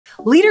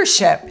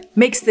Leadership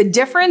makes the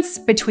difference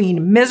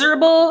between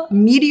miserable,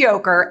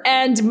 mediocre,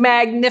 and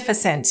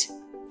magnificent.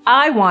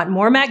 I want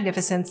more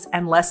magnificence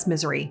and less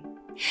misery.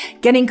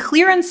 Getting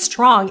clear and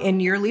strong in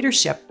your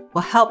leadership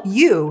will help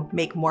you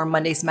make more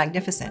Mondays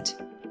magnificent.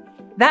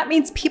 That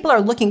means people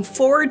are looking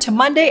forward to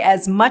Monday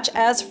as much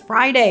as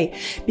Friday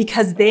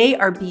because they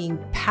are being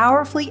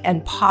powerfully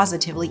and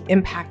positively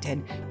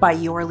impacted by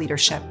your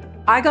leadership.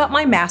 I got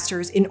my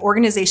master's in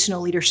organizational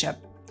leadership.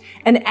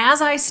 And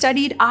as I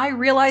studied, I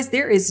realized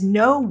there is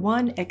no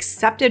one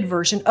accepted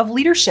version of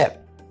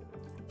leadership.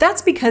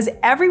 That's because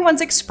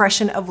everyone's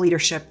expression of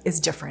leadership is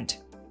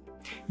different.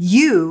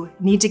 You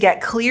need to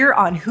get clear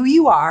on who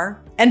you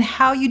are and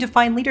how you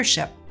define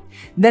leadership.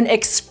 Then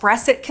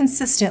express it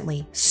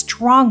consistently,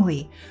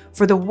 strongly,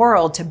 for the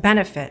world to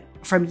benefit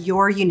from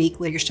your unique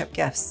leadership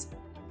gifts.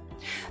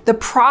 The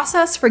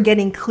process for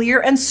getting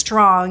clear and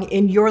strong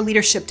in your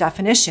leadership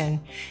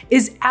definition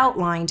is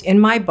outlined in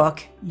my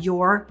book,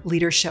 Your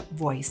Leadership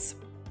Voice.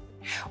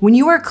 When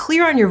you are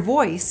clear on your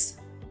voice,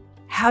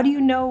 how do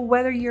you know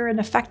whether you're an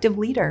effective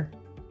leader?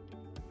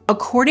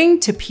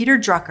 According to Peter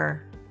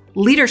Drucker,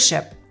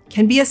 leadership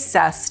can be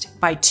assessed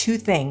by two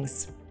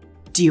things.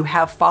 Do you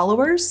have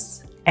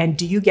followers, and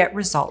do you get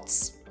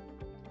results?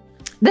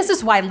 This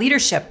is why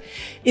leadership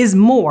is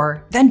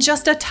more than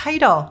just a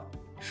title.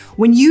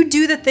 When you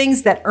do the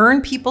things that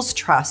earn people's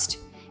trust,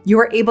 you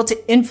are able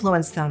to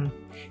influence them.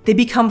 They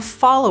become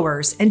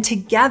followers, and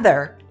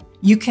together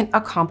you can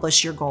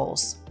accomplish your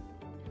goals.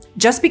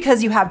 Just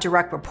because you have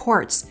direct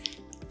reports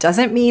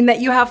doesn't mean that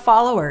you have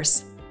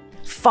followers.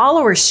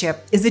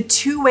 Followership is a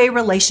two-way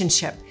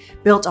relationship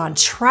built on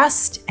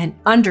trust and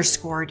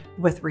underscored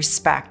with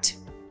respect.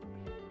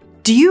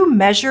 Do you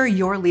measure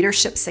your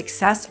leadership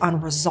success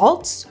on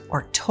results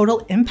or total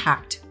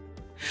impact?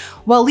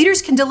 While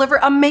leaders can deliver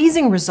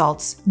amazing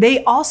results,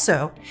 they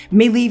also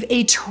may leave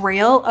a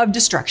trail of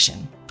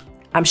destruction.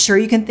 I'm sure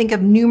you can think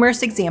of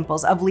numerous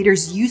examples of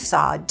leaders you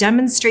saw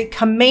demonstrate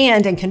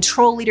command and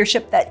control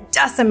leadership that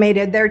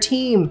decimated their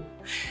team.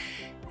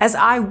 As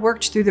I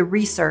worked through the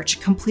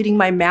research, completing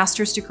my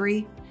master's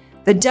degree,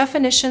 the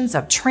definitions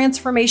of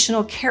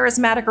transformational,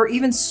 charismatic, or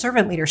even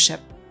servant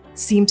leadership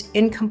seemed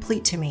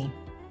incomplete to me.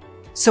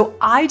 So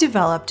I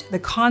developed the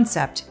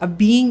concept of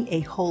being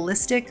a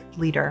holistic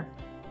leader.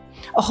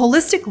 A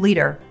holistic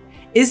leader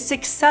is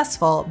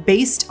successful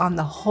based on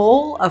the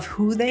whole of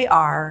who they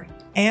are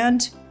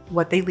and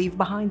what they leave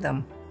behind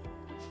them.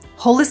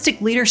 Holistic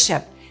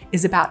leadership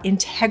is about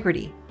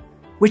integrity,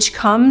 which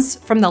comes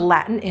from the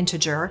Latin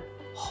integer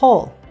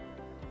whole.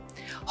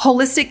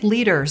 Holistic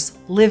leaders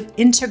live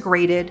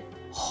integrated,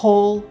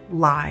 whole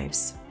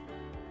lives.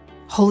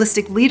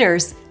 Holistic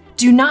leaders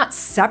do not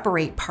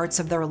separate parts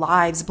of their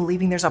lives,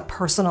 believing there's a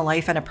personal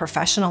life and a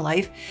professional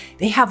life.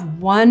 They have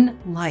one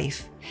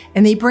life,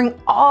 and they bring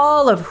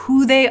all of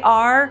who they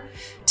are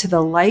to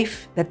the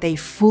life that they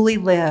fully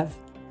live.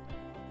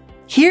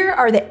 Here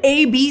are the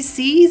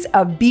ABCs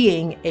of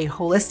being a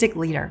holistic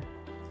leader: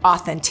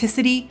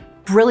 authenticity,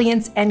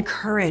 brilliance, and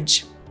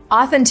courage.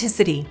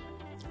 Authenticity.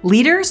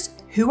 Leaders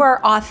who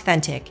are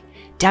authentic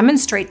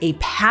demonstrate a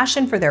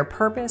passion for their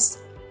purpose,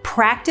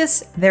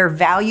 practice their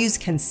values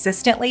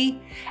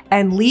consistently,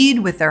 and lead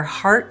with their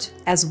heart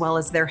as well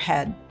as their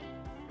head.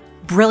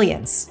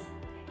 Brilliance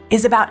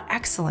is about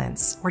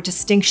excellence or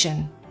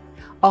distinction.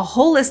 A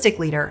holistic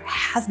leader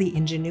has the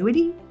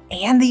ingenuity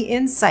and the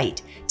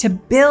insight to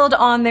build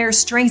on their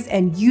strengths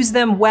and use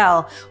them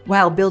well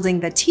while building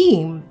the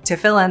team to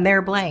fill in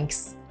their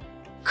blanks.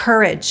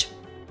 Courage.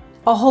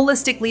 A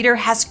holistic leader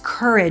has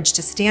courage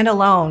to stand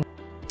alone,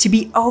 to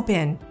be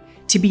open,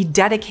 to be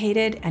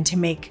dedicated, and to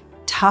make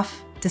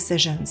tough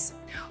decisions.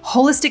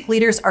 Holistic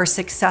leaders are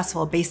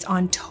successful based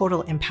on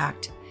total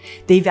impact.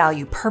 They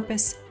value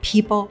purpose,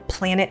 people,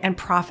 planet, and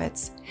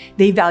profits.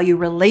 They value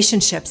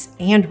relationships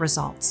and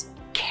results,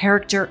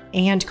 character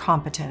and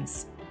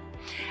competence.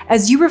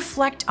 As you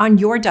reflect on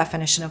your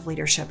definition of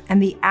leadership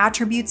and the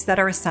attributes that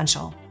are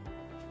essential,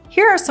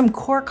 here are some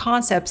core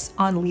concepts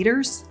on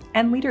leaders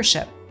and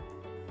leadership.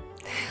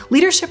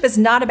 Leadership is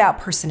not about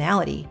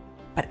personality,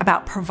 but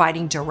about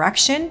providing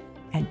direction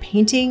and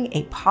painting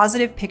a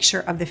positive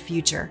picture of the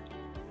future.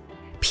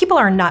 People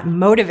are not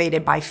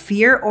motivated by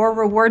fear or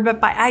reward, but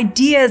by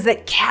ideas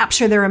that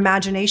capture their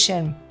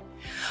imagination.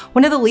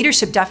 One of the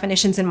leadership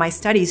definitions in my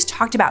studies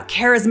talked about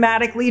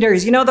charismatic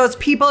leaders. You know, those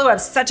people who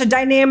have such a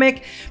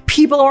dynamic,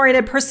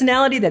 people-oriented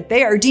personality that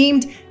they are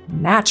deemed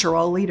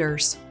natural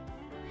leaders.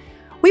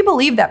 We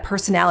believe that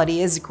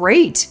personality is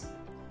great,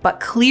 but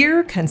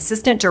clear,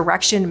 consistent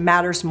direction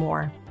matters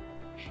more.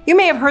 You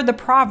may have heard the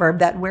proverb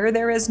that where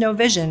there is no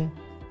vision,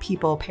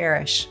 people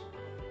perish.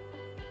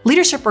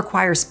 Leadership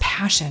requires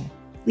passion.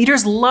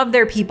 Leaders love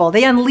their people.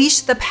 They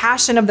unleash the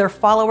passion of their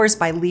followers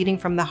by leading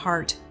from the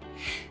heart.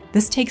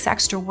 This takes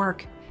extra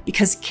work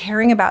because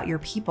caring about your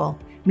people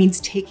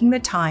means taking the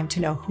time to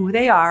know who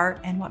they are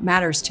and what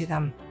matters to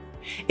them.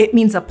 It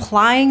means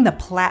applying the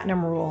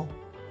platinum rule.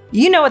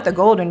 You know what the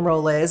golden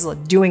rule is,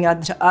 doing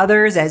unto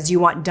others as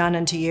you want done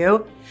unto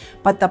you.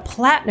 But the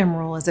platinum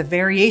rule is a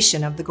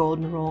variation of the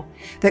golden rule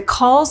that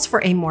calls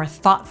for a more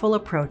thoughtful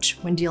approach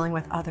when dealing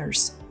with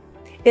others.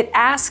 It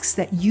asks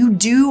that you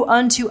do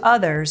unto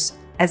others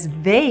as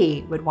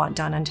they would want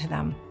done unto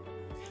them.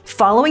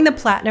 Following the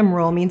platinum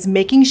rule means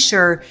making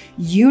sure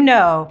you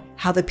know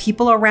how the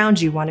people around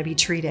you want to be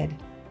treated.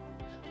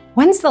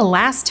 When's the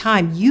last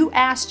time you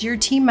asked your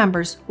team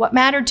members what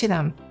mattered to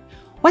them?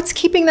 What's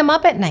keeping them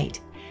up at night?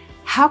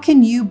 How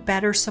can you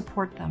better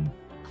support them?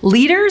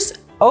 Leaders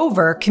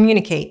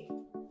over-communicate.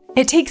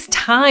 It takes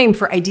time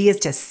for ideas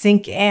to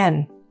sink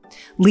in.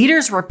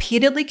 Leaders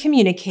repeatedly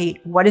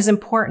communicate what is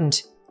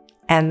important,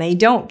 and they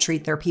don't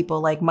treat their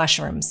people like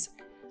mushrooms.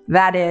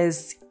 That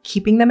is,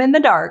 keeping them in the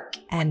dark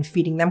and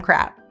feeding them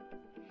crap.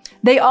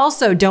 They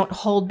also don't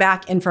hold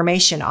back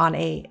information on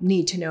a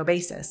need-to-know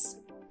basis.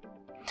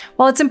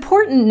 While it's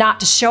important not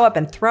to show up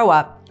and throw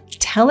up,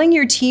 telling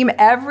your team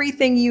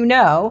everything you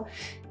know,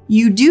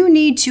 you do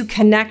need to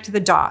connect the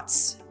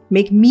dots,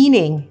 make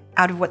meaning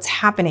out of what's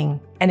happening,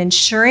 and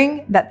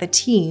ensuring that the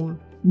team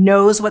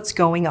knows what's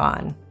going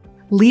on.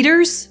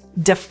 Leaders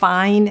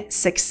define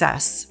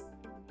success.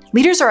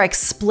 Leaders are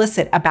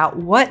explicit about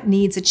what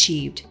needs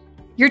achieved.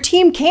 Your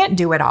team can't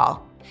do it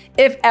all.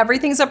 If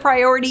everything's a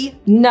priority,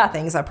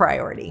 nothing's a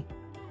priority.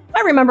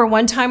 I remember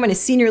one time when a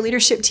senior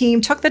leadership team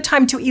took the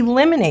time to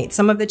eliminate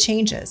some of the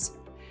changes.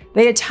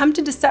 They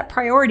attempted to set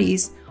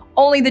priorities,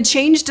 only the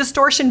change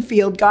distortion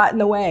field got in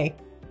the way.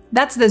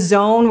 That's the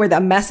zone where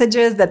the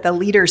messages that the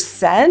leaders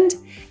send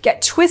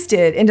get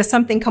twisted into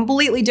something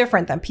completely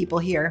different than people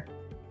hear.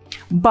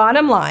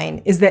 Bottom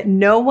line is that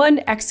no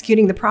one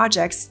executing the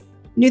projects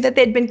knew that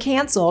they'd been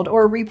canceled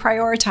or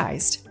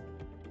reprioritized.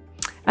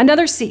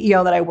 Another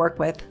CEO that I work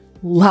with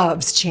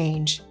loves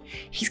change.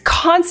 He's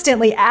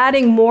constantly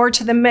adding more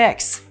to the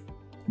mix.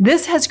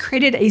 This has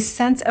created a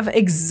sense of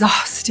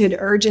exhausted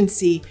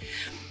urgency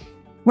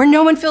where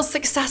no one feels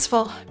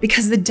successful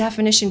because the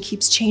definition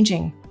keeps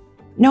changing.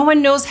 No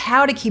one knows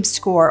how to keep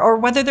score or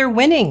whether they're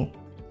winning.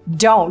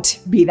 Don't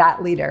be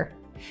that leader.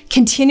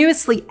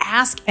 Continuously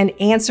ask and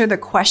answer the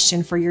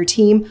question for your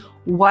team,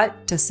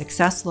 what does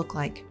success look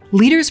like?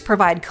 Leaders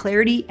provide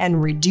clarity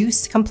and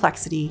reduce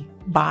complexity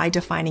by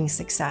defining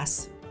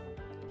success.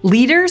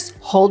 Leaders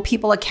hold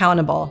people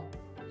accountable.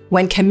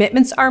 When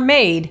commitments are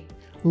made,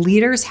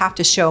 leaders have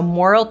to show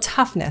moral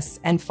toughness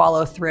and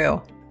follow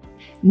through.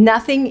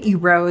 Nothing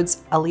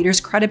erodes a leader's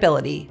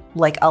credibility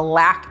like a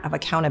lack of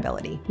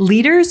accountability.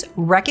 Leaders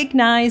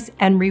recognize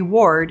and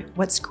reward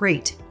what's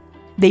great.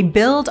 They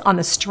build on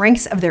the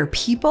strengths of their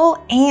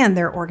people and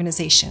their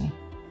organization.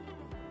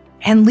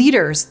 And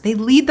leaders, they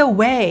lead the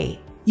way.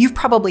 You've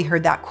probably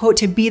heard that quote,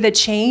 to be the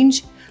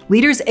change.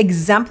 Leaders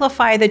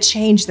exemplify the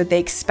change that they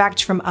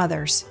expect from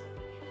others.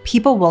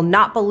 People will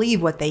not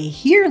believe what they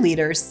hear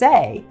leaders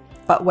say,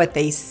 but what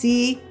they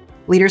see,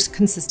 leaders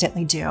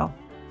consistently do.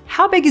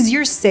 How big is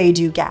your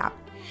say-do gap?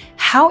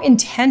 How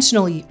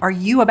intentional are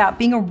you about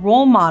being a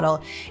role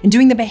model and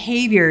doing the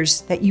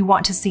behaviors that you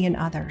want to see in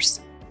others?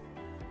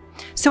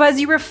 So as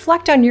you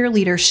reflect on your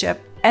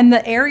leadership and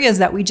the areas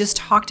that we just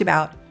talked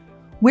about,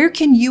 where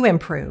can you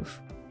improve?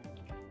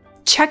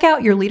 Check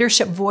out your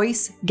leadership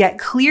voice, get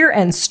clear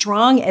and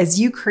strong as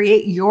you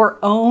create your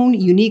own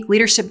unique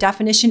leadership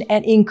definition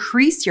and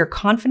increase your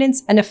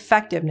confidence and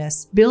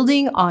effectiveness,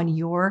 building on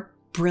your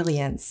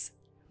brilliance.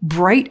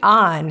 Bright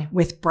on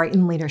with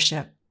Brighton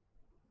Leadership.